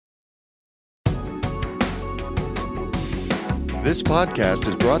This podcast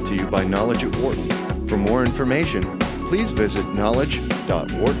is brought to you by Knowledge at Wharton. For more information, please visit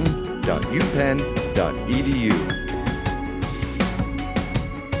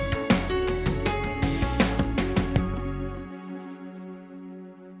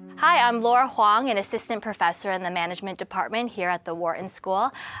Hi, I'm Laura Huang, an assistant professor in the management department here at the Wharton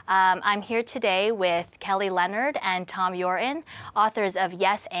School. I'm here today with Kelly Leonard and Tom Yorton, authors of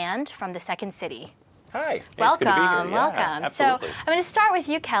Yes and from the Second City. Hi. Welcome, it's good to be here. welcome. Yeah, So absolutely. I'm going to start with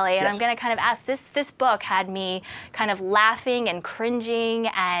you, Kelly, and Yes. I'm going to kind of ask, this book had me kind of laughing and cringing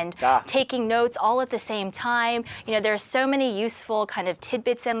and taking notes all at the same time. You know, there's so many useful kind of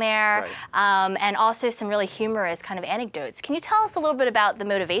tidbits in there, and also some really humorous kind of anecdotes. Can you tell us a little bit about the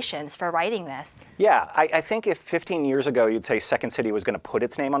motivations for writing this? Yeah, I think if 15 years ago you'd say Second City was going to put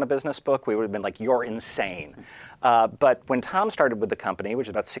its name on a business book, we would have been like, you're insane. But when Tom started with the company, which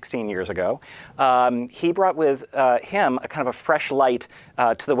was about 16 years ago, he brought with him a kind of a fresh light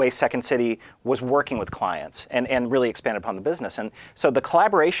to the way Second City was working with clients and really expanded upon the business. And so the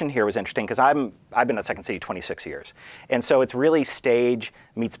collaboration here was interesting because I've been at Second City 26 years. And so it's really stage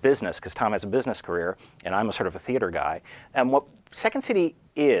meets business because Tom has a business career and I'm a sort of a theater guy. And what Second City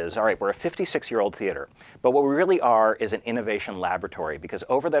is, all right, we're a 56-year-old theater, but what we really are is an innovation laboratory because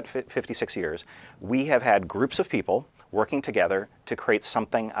over that 56 years, we have had groups of people working together to create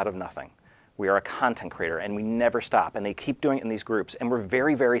something out of nothing. We are a content creator and we never stop, and they keep doing it in these groups, and we're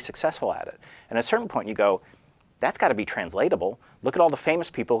very, very successful at it. And at a certain point you go, that's got to be translatable. Look at all the famous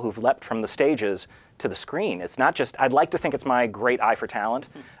people who've leapt from the stages to the screen. It's not just, I'd like to think it's my great eye for talent,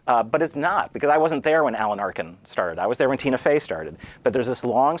 but it's not, because I wasn't there when Alan Arkin started. I was there when Tina Fey started. But there's this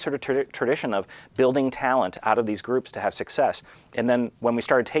long sort of tradition of building talent out of these groups to have success. And then when we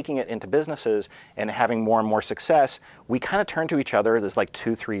started taking it into businesses and having more and more success, we kind of turned to each other, this like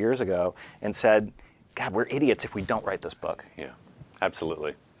 2-3 years ago, and said, God, we're idiots if we don't write this book. Yeah,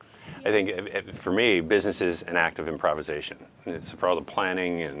 absolutely. I think for me, business is an act of improvisation. It's for all the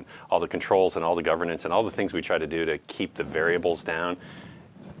planning and all the controls and all the governance and all the things we try to do to keep the variables down.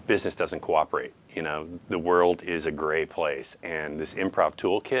 Business doesn't cooperate. You know, the world is a gray place, and this improv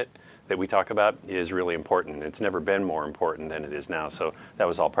toolkit that we talk about is really important. It's never been more important than it is now. So that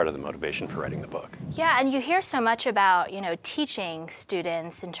was all part of the motivation for writing the book. Yeah, and you hear so much about, you know, teaching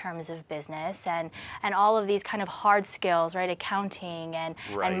students in terms of business and all of these kind of hard skills, right? Accounting and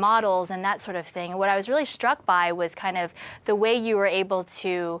models and that sort of thing. And what I was really struck by was kind of the way you were able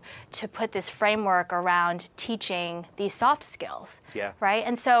to put this framework around teaching these soft skills. Yeah. Right?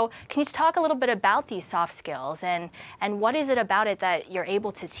 And so can you talk a little bit about these soft skills and what is it about it that you're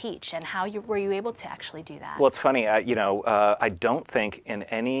able to teach, and how were you able to actually do that? Well, it's funny, I don't think in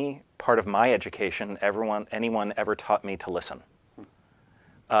any part of my education anyone ever taught me to listen.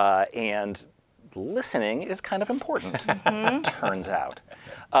 And listening is kind of important, turns out.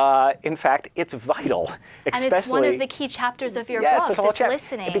 In fact, it's vital, especially... And it's one of the key chapters of your book, this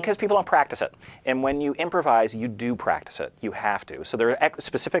listening. Because people don't practice it. And when you improvise, you do practice it. You have to. So there are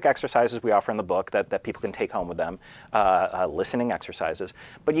specific exercises we offer in the book that people can take home with them, listening exercises.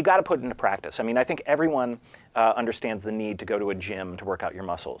 But you got to put it into practice. I mean, I think everyone understands the need to go to a gym to work out your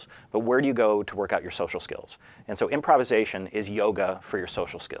muscles. But where do you go to work out your social skills? And so improvisation is yoga for your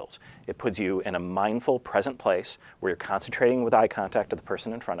social skills. It puts you in a mindful, present place where you're concentrating with eye contact to the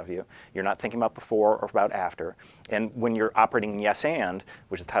person in front of you. You're not thinking about before or about after. And when you're operating yes and,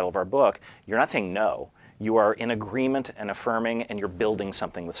 which is the title of our book, you're not saying no. You are in agreement and affirming, and you're building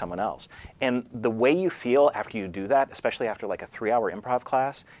something with someone else. And the way you feel after you do that, especially after like a 3-hour improv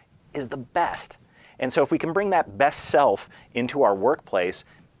class, is the best. And so if we can bring that best self into our workplace,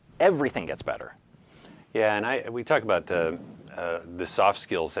 everything gets better. Yeah, and we talk about the soft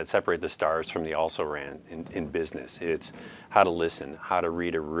skills that separate the stars from the also-ran in business. It's how to listen, how to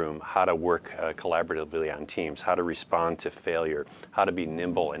read a room, how to work collaboratively on teams, how to respond to failure, how to be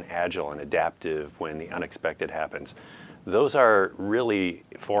nimble and agile and adaptive when the unexpected happens. Those are really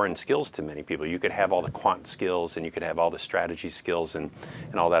foreign skills to many people. You could have all the quant skills and you could have all the strategy skills and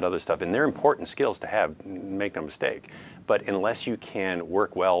all that other stuff. And they're important skills to have, make no mistake. But unless you can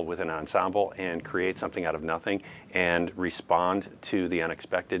work well with an ensemble and create something out of nothing and respond to the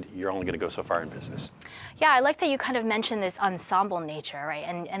unexpected, you're only going to go so far in business. Yeah, I like that you kind of mentioned this ensemble nature, right?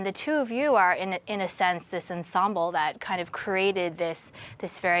 And the two of you are, in a sense, this ensemble that kind of created this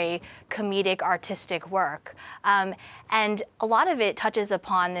very comedic, artistic work. And a lot of it touches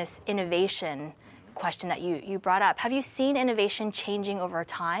upon this innovation question that you brought up. Have you seen innovation changing over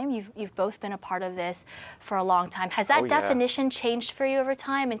time? You've both been a part of this for a long time. Has that definition changed for you over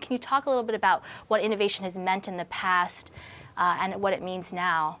time? And can you talk a little bit about what innovation has meant in the past and what it means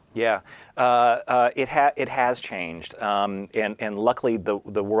now. Yeah, it has changed, and luckily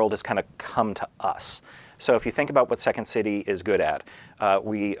the world has kind of come to us. So if you think about what Second City is good at,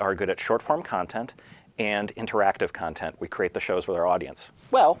 we are good at short form content and interactive content. We create the shows with our audience.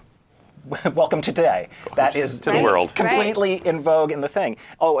 Well, welcome to today. That is to the world. Completely in vogue in the thing.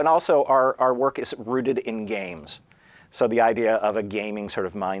 Oh, and also our work is rooted in games. So the idea of a gaming sort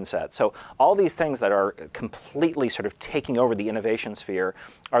of mindset. So all these things that are completely sort of taking over the innovation sphere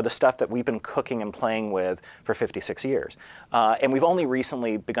are the stuff that we've been cooking and playing with for 56 years. And we've only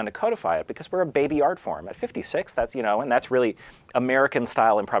recently begun to codify it because we're a baby art form. At 56, that's, and that's really American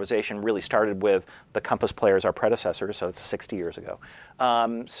style improvisation really started with the Compass Players, our predecessors, so that's 60 years ago.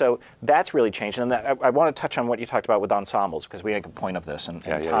 So that's really changed. And I want to touch on what you talked about with ensembles because we make a point of this, and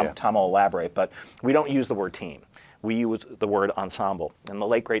Tom will elaborate, but we don't use the word team. We use the word ensemble. And the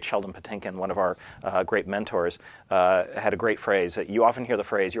late, great Sheldon Patinkin, one of our great mentors, had a great phrase. You often hear the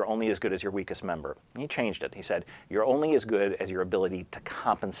phrase, you're only as good as your weakest member. And he changed it. He said, you're only as good as your ability to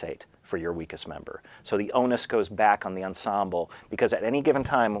compensate for your weakest member. So the onus goes back on the ensemble because at any given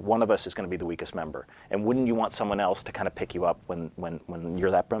time, one of us is going to be the weakest member. And wouldn't you want someone else to kind of pick you up when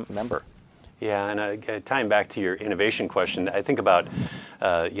you're that member? Yeah, and tying back to your innovation question, I think about,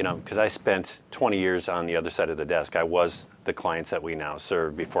 because I spent 20 years on the other side of the desk. I was the clients that we now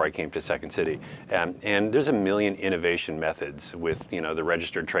serve before I came to Second City. And there's a million innovation methods with, the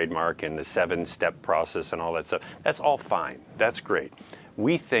registered trademark and the 7-step process and all that stuff. That's all fine. That's great.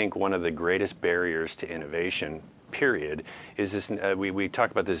 We think one of the greatest barriers to innovation period is this. We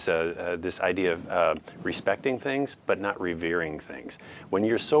talk about this idea of respecting things, but not revering things. When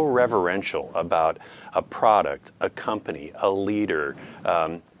you're so reverential about a product, a company, a leader,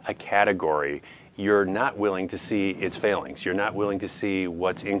 a category, you're not willing to see its failings. You're not willing to see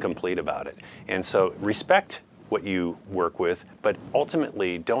what's incomplete about it. And so respect what you work with, but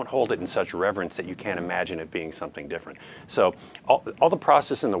ultimately don't hold it in such reverence that you can't imagine it being something different. So all the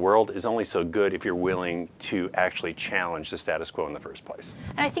process in the world is only so good if you're willing to actually challenge the status quo in the first place.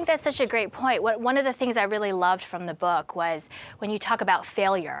 And I think that's such a great point. One of the things I really loved from the book was when you talk about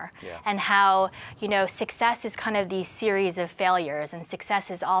failure and how, success is kind of these series of failures, and success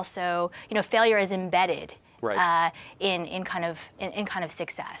is also, failure is embedded. Right. In kind of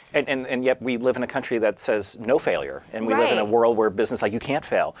success. And yet we live in a country that says no failure, and we live in a world where business you can't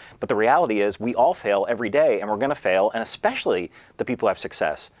fail. But the reality is we all fail every day, and we're going to fail, and especially the people who have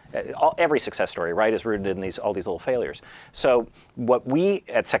success. Every success story, right, is rooted in all these little failures. So what we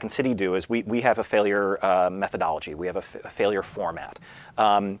at Second City do is we have a failure methodology. We have a failure format.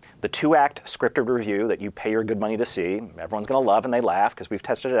 The 2-act scripted review that you pay your good money to see, everyone's going to love and they laugh because we've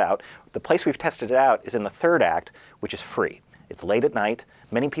tested it out. The place we've tested it out is in the 3rd act, which is free. It's late at night.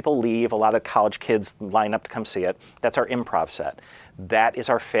 Many people leave. A lot of college kids line up to come see it. That's our improv set. That is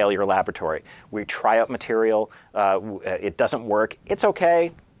our failure laboratory. We try out material. It doesn't work. It's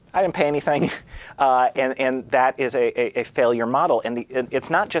okay. I didn't pay anything, and that is a failure model. And it's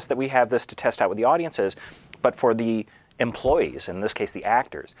not just that we have this to test out with the audiences, but for the employees, in this case the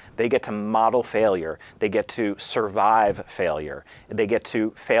actors, they get to model failure, they get to survive failure, they get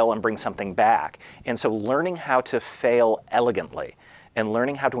to fail and bring something back. And so learning how to fail elegantly and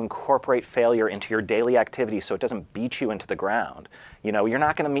learning how to incorporate failure into your daily activity so it doesn't beat you into the ground. You're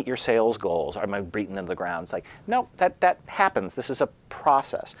not going to meet your sales goals. Am I beaten into the ground? It's like, no, that happens. This is a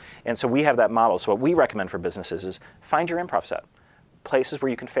process. And so we have that model. So what we recommend for businesses is find your improv set, places where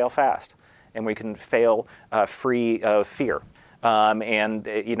you can fail fast and where you can fail free of fear. And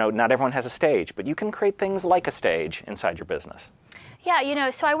not everyone has a stage, but you can create things like a stage inside your business. Yeah,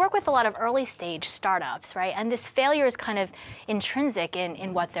 so I work with a lot of early stage startups, right? And this failure is kind of intrinsic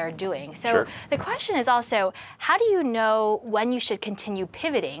in what they're doing. So the question is also, how do you know when you should continue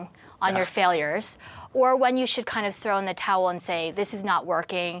pivoting on your failures, or when you should kind of throw in the towel and say, this is not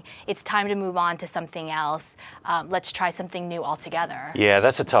working, it's time to move on to something else, let's try something new altogether? Yeah,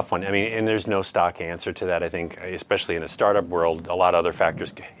 that's a tough one. I mean, and there's no stock answer to that. I think, especially in a startup world, a lot of other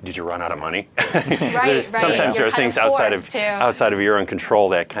factors. Did you run out of money? Right. Sometimes there are things outside of your own control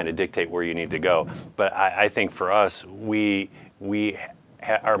that kind of dictate where you need to go. But I think for us, we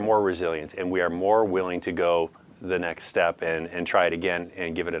are more resilient, and we are more willing to go the next step and try it again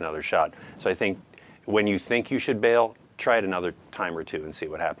and give it another shot. So I think when you think you should bail, try it another time or two and see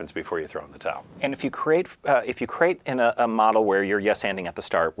what happens before you throw in the towel. And if you create in a model where you're yes-anding at the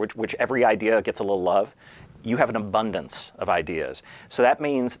start, which every idea gets a little love, you have an abundance of ideas. So that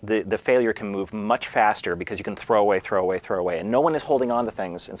means the failure can move much faster because you can throw away, and no one is holding on to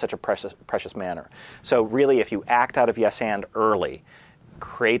things in such a precious manner. So really, if you act out of yes and early,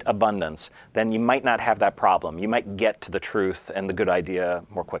 create abundance, then you might not have that problem. You might get to the truth and the good idea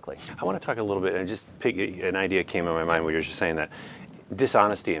more quickly. I want to talk a little bit, and just pick an idea came in my mind when you were just saying that.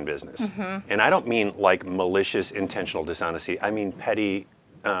 Dishonesty in business. And I don't mean like malicious, intentional dishonesty. I mean petty,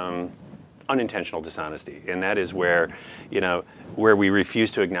 unintentional dishonesty. And that is where, where we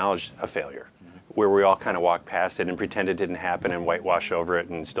refuse to acknowledge a failure, where we all kind of walk past it and pretend it didn't happen and whitewash over it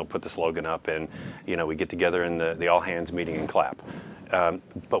and still put the slogan up, and we get together in the all hands meeting and clap.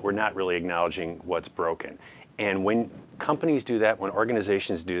 But we're not really acknowledging what's broken. And when companies do that, when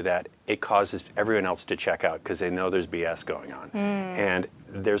organizations do that, it causes everyone else to check out because they know there's BS going on. And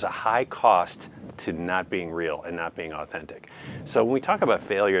there's a high cost to not being real and not being authentic. So when we talk about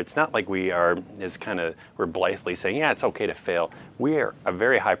failure, it's not like we're blithely saying, yeah, it's okay to fail. We are a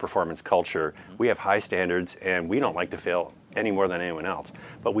very high performance culture. We have high standards, and we don't like to fail any more than anyone else.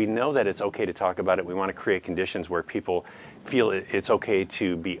 But we know that it's okay to talk about it. We want to create conditions where people feel it's okay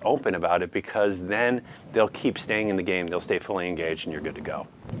to be open about it, because then they'll keep staying in the game, they'll stay fully engaged, and you're good to go.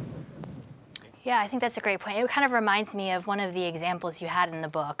 Yeah, I think that's a great point. It kind of reminds me of one of the examples you had in the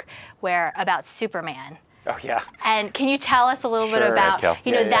book about Superman. Oh, yeah. And can you tell us a little bit about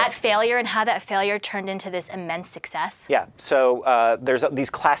that failure and how that failure turned into this immense success? Yeah, so there's these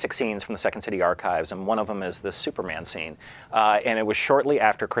classic scenes from the Second City archives, and one of them is the Superman scene. And it was shortly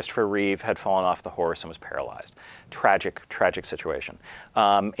after Christopher Reeve had fallen off the horse and was paralyzed. Tragic situation.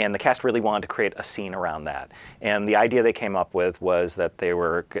 And the cast really wanted to create a scene around that. And the idea they came up with was that they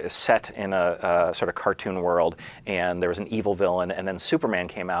were set in a sort of cartoon world, and there was an evil villain, and then Superman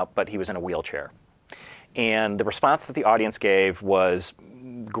came out, but he was in a wheelchair. And the response that the audience gave was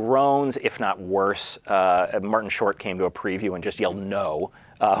groans, if not worse. Martin Short came to a preview and just yelled no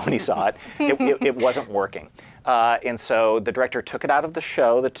when he saw it. It wasn't working. And so the director took it out of the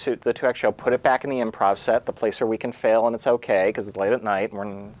show, the two-act show, put it back in the improv set, the place where we can fail and it's okay because it's late at night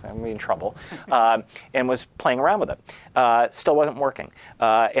and we're in trouble, and was playing around with it. Still wasn't working.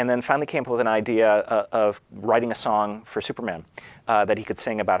 And then finally came up with an idea of writing a song for Superman that he could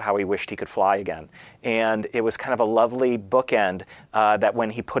sing about how he wished he could fly again. And it was kind of a lovely bookend that when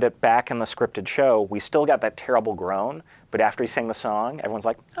he put it back in the scripted show, we still got that terrible groan, but after he sang the song, everyone's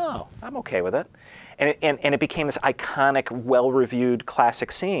like, oh, I'm okay with it. And it became this iconic, well-reviewed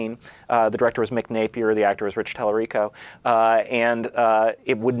classic scene. The director was Mick Napier, the actor was Rich Tellerico, and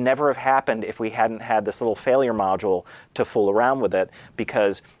it would never have happened if we hadn't had this little failure module to fool around with it,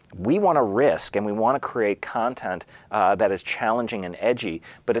 because we want to risk and we want to create content that is challenging and edgy,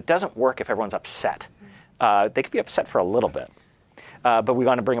 but it doesn't work if everyone's upset. They could be upset for a little bit. But we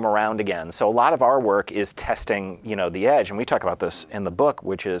want to bring them around again. So a lot of our work is testing, the edge, and we talk about this in the book,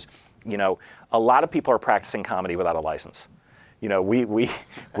 which is, a lot of people are practicing comedy without a license. We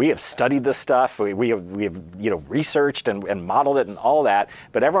have studied this stuff. We have researched and modeled it and all that.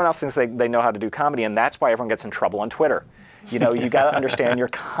 But everyone else thinks they know how to do comedy, and that's why everyone gets in trouble on Twitter. You got to understand your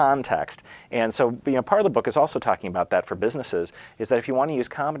context. And so, part of the book is also talking about that for businesses, is that if you want to use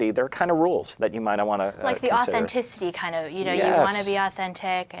comedy, there are kind of rules that you might want to like the consider. Authenticity kind of, Yes. you want to be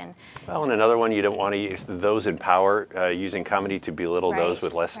authentic. Well, and another one, you don't want to use those in power using comedy to belittle those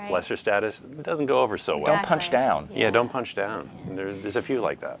with lesser status. It doesn't go over so well. Don't punch down. Yeah, don't punch down. There's a few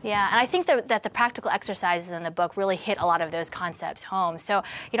like that. Yeah, and I think that the practical exercises in the book really hit a lot of those concepts home. So,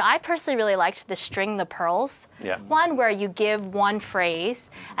 I personally really liked the string the pearls one, where you give one phrase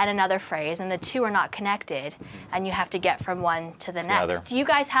and another phrase, and the two are not connected, and you have to get from one to the next. Other. Do you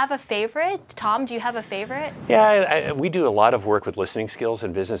guys have a favorite? Tom, do you have a favorite? Yeah, we do a lot of work with listening skills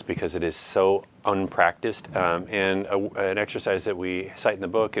in business because it is so unpracticed. And an exercise that we cite in the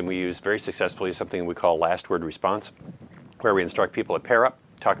book and we use very successfully is something we call last word response, where we instruct people to pair up,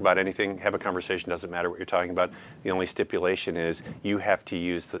 talk about anything, have a conversation, doesn't matter what you're talking about. The only stipulation is you have to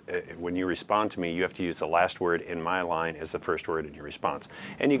use, when you respond to me, you have to use the last word in my line as the first word in your response.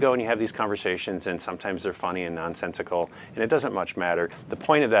 And you go and you have these conversations, and sometimes they're funny and nonsensical, and it doesn't much matter. The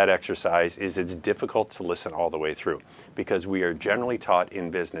point of that exercise is it's difficult to listen all the way through, because we are generally taught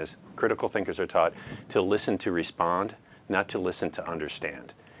in business, critical thinkers are taught to listen to respond, not to listen to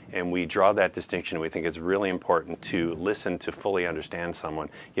understand. And we draw that distinction. We think it's really important to listen to fully understand someone.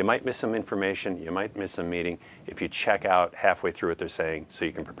 You might miss some information. You might miss a meeting if you check out halfway through what they're saying so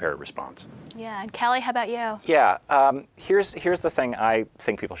you can prepare a response. Yeah, and Kelly, how about you? Yeah, here's the thing I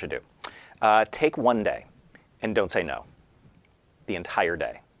think people should do. Take one day and don't say no the entire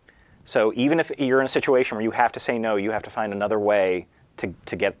day. So even if you're in a situation where you have to say no, you have to find another way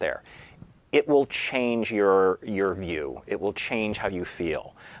to get there. It will change your view. It will change how you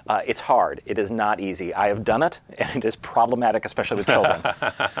feel. It's hard. It is not easy. I have done it, and it is problematic, especially with children.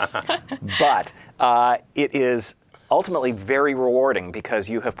 But it is ultimately very rewarding because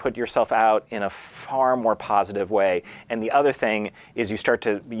you have put yourself out in a far more positive way. And the other thing is you start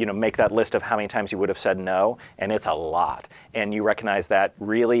to make that list of how many times you would have said no, and it's a lot. And you recognize that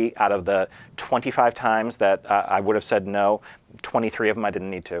really out of the 25 times that I would have said no, 23 of them I didn't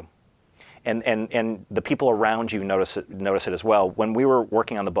need to. And the people around you notice it as well. When we were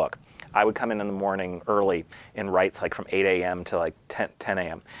working on the book, I would come in the morning early and write like from 8 a.m. to like 10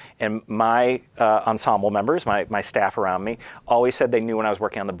 a.m. And my ensemble members, my staff around me, always said they knew when I was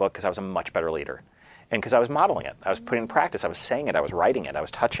working on the book because I was a much better leader. And because I was modeling it, I was putting it in practice, I was saying it, I was writing it, I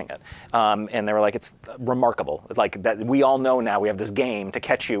was touching it. And they were like, it's remarkable. Like that, we all know now we have this game to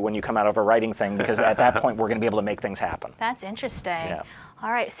catch you when you come out of a writing thing because at that point we're going to be able to make things happen. That's interesting. Yeah. All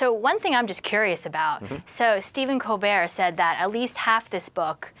right, so one thing I'm just curious about. So Stephen Colbert said that at least half this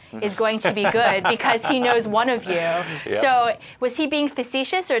book is going to be good because he knows one of you. Yep. So was he being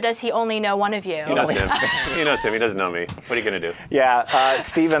facetious or does he only know one of you? He knows him. He knows him. He doesn't know me. What are you going to do? Yeah,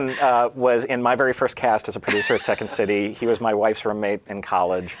 Stephen was in my very first cast as a producer at Second City. He was my wife's roommate in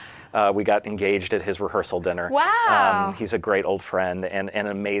college. We got engaged at his rehearsal dinner. Wow. He's a great old friend and an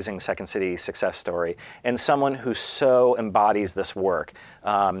amazing Second City success story, and someone who so embodies this work.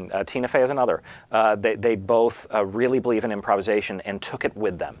 Tina Fey is another. They both really believe in improvisation and took it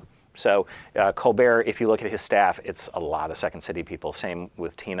with them. So Colbert, if you look at his staff, it's a lot of Second City people. Same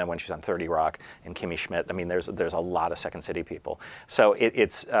with Tina when she's on 30 Rock and Kimmy Schmidt. I mean, there's a lot of Second City people. So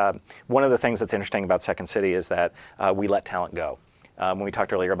it's one of the things that's interesting about Second City is that we let talent go. When we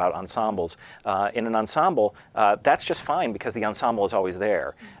talked earlier about ensembles, in an ensemble, that's just fine because the ensemble is always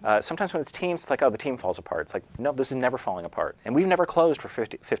there. Sometimes when it's teams, it's like, oh, the team falls apart. It's like, no, this is never falling apart. And we've never closed for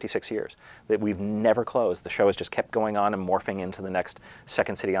 56 years. That we've never closed. The show has just kept going on and morphing into the next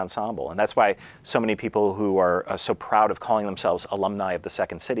Second City ensemble. And that's why so many people who are so proud of calling themselves alumni of the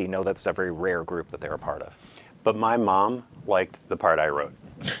Second City know that's a very rare group that they're a part of. But my mom liked the part I wrote.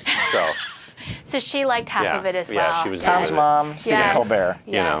 So she liked half of it as well. Yeah, she was Tom's mom, Stephen Colbert. Yes.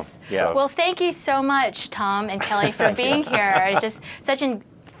 You know. Yeah. So. Well, thank you so much, Tom and Kelly, for being here. Just such a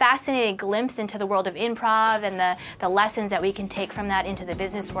fascinating glimpse into the world of improv and the lessons that we can take from that into the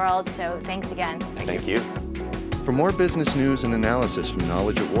business world. So thanks again. Thank you. For more business news and analysis from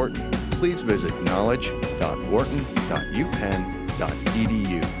Knowledge at Wharton, please visit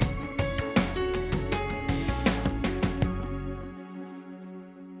knowledge.wharton.upenn.edu.